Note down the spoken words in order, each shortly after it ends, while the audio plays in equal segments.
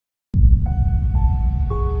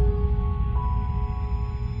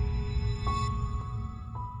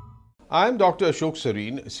I am Dr. Ashok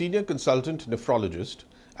Sarin, Senior Consultant Nephrologist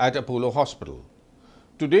at Apollo Hospital.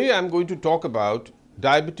 Today I am going to talk about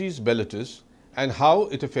diabetes mellitus and how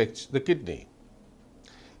it affects the kidney.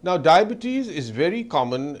 Now, diabetes is very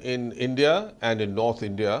common in India and in North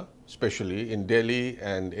India, especially in Delhi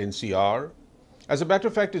and NCR. As a matter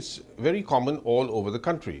of fact, it's very common all over the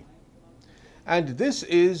country. And this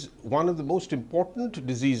is one of the most important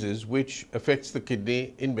diseases which affects the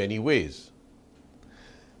kidney in many ways.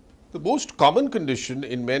 The most common condition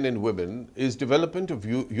in men and women is development of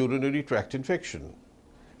urinary tract infection.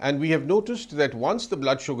 And we have noticed that once the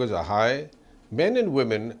blood sugars are high, men and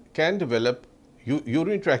women can develop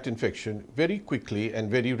urinary tract infection very quickly and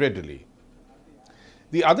very readily.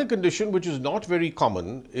 The other condition, which is not very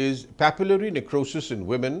common, is papillary necrosis in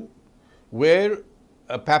women, where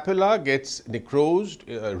a papilla gets necrosed,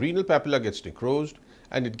 a renal papilla gets necrosed,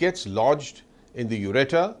 and it gets lodged in the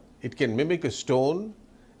ureter. It can mimic a stone,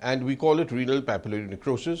 and we call it renal papillary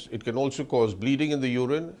necrosis. It can also cause bleeding in the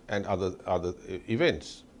urine and other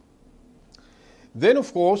events. Then,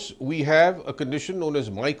 of course, we have a condition known as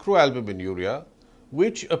microalbuminuria,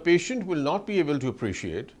 which a patient will not be able to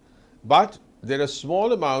appreciate, but there are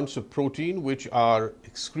small amounts of protein which are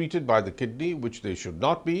excreted by the kidney, which they should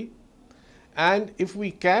not be. And if we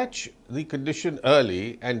catch the condition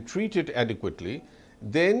early and treat it adequately,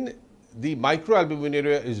 then the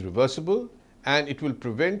microalbuminuria is reversible and it will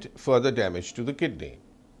prevent further damage to the kidney.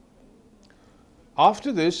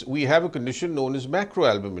 After this, we have a condition known as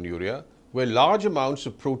macroalbuminuria, where large amounts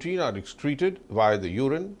of protein are excreted via the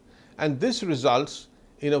urine, and this results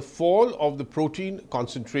in a fall of the protein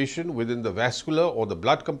concentration within the vascular or the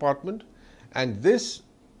blood compartment, and this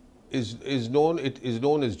is known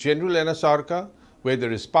as general anasarca, where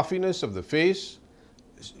there is puffiness of the face,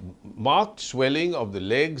 marked swelling of the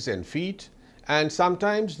legs and feet, and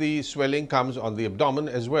sometimes the swelling comes on the abdomen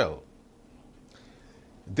as well.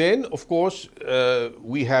 Then, of course,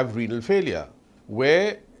 we have renal failure,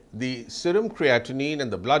 where the serum creatinine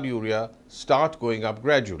and the blood urea start going up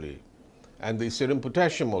gradually, and the serum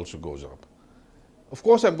potassium also goes up. Of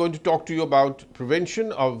course, I'm going to talk to you about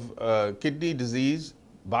prevention of kidney disease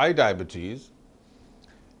by diabetes,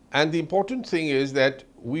 and the important thing is that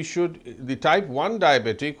the type 1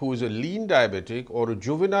 diabetic, who is a lean diabetic or a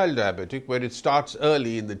juvenile diabetic, where it starts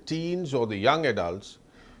early in the teens or the young adults,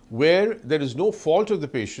 where there is no fault of the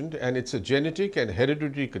patient and it's a genetic and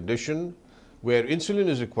hereditary condition where insulin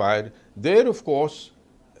is required, there, of course,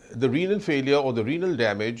 the renal failure or the renal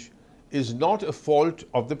damage is not a fault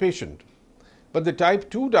of the patient. But the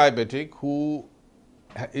type 2 diabetic, who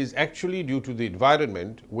is actually due to the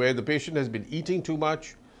environment, where the patient has been eating too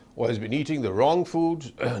much or has been eating the wrong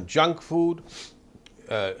foods, junk food,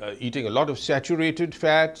 eating a lot of saturated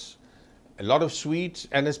fats, a lot of sweets,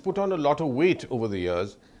 and has put on a lot of weight over the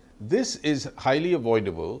years, this is highly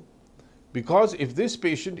avoidable, because if this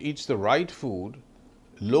patient eats the right food,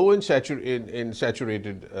 low in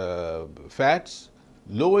saturated fats,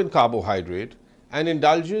 low in carbohydrate, and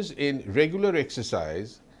indulges in regular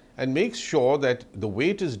exercise and makes sure that the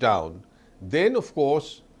weight is down, then of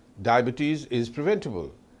course diabetes is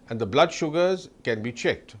preventable and the blood sugars can be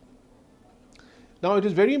checked. Now, it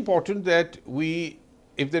is very important that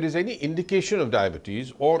if there is any indication of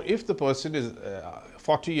diabetes, or if the person is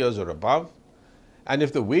 40 years or above, and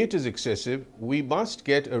if the weight is excessive, we must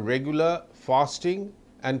get a regular fasting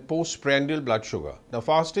and postprandial blood sugar. Now,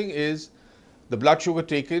 fasting is the blood sugar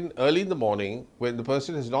taken early in the morning when the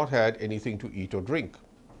person has not had anything to eat or drink.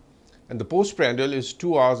 And the postprandial is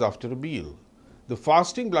 2 hours after a meal. The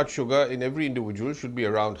fasting blood sugar in every individual should be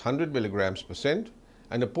around 100 milligrams percent,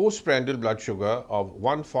 and a postprandial blood sugar of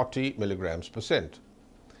 140 milligrams percent.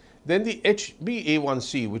 Then the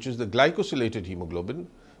HbA1c, which is the glycosylated hemoglobin,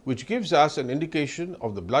 which gives us an indication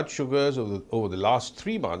of the blood sugars over the last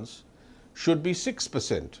 3 months, should be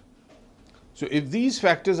 6%. So if these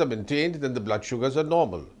factors are maintained, then the blood sugars are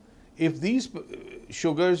normal. If these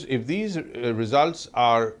results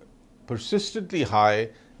are persistently high,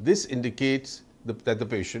 this indicates that the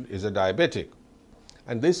patient is a diabetic,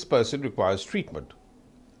 and this person requires treatment.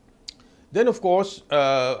 Then, of course,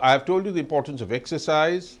 I have told you the importance of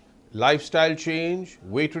exercise, lifestyle change,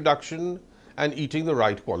 weight reduction, and eating the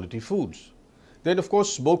right quality foods. Then, of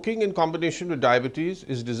course, smoking in combination with diabetes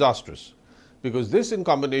is disastrous, because this in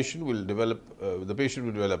combination will develop, the patient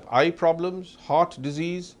will develop eye problems, heart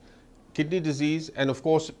disease, kidney disease, and of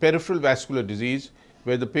course peripheral vascular disease,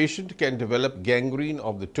 where the patient can develop gangrene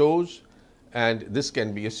of the toes, and this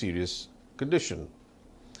can be a serious condition.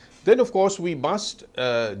 Then, of course, we must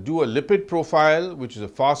do a lipid profile, which is a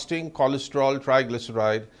fasting, cholesterol,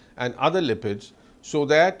 triglyceride, and other lipids, so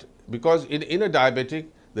that, because in a diabetic,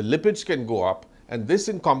 the lipids can go up, and this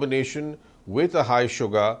in combination with a high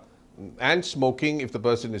sugar and smoking, if the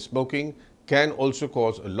person is smoking, can also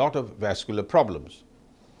cause a lot of vascular problems.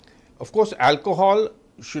 Of course, alcohol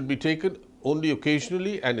should be taken only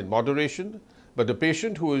occasionally and in moderation, but a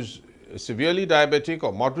patient who is severely diabetic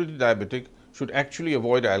or moderately diabetic should actually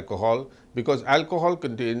avoid alcohol, because alcohol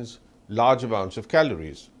contains large amounts of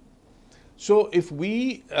calories. So if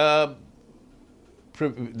we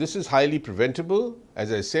this is highly preventable,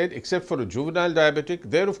 as I said, except for a juvenile diabetic.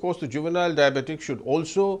 There, of course, the juvenile diabetic should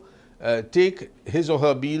also take his or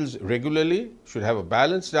her meals regularly, should have a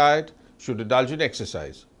balanced diet, should indulge in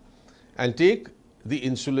exercise, and take the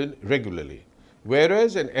insulin regularly.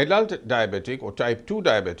 Whereas an adult diabetic or type 2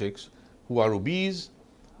 diabetics who are obese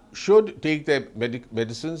should take their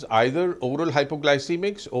medicines, either oral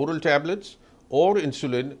hypoglycemics, oral tablets, or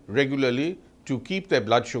insulin regularly to keep their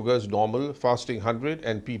blood sugars normal, fasting 100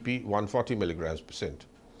 and PP 140 milligrams percent.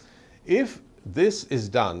 If this is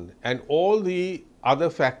done and all the other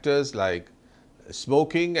factors like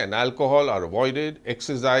smoking and alcohol are avoided,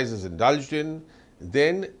 exercise is indulged in,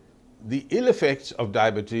 then the ill effects of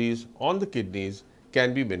diabetes on the kidneys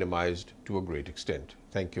can be minimized to a great extent.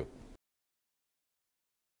 Thank you.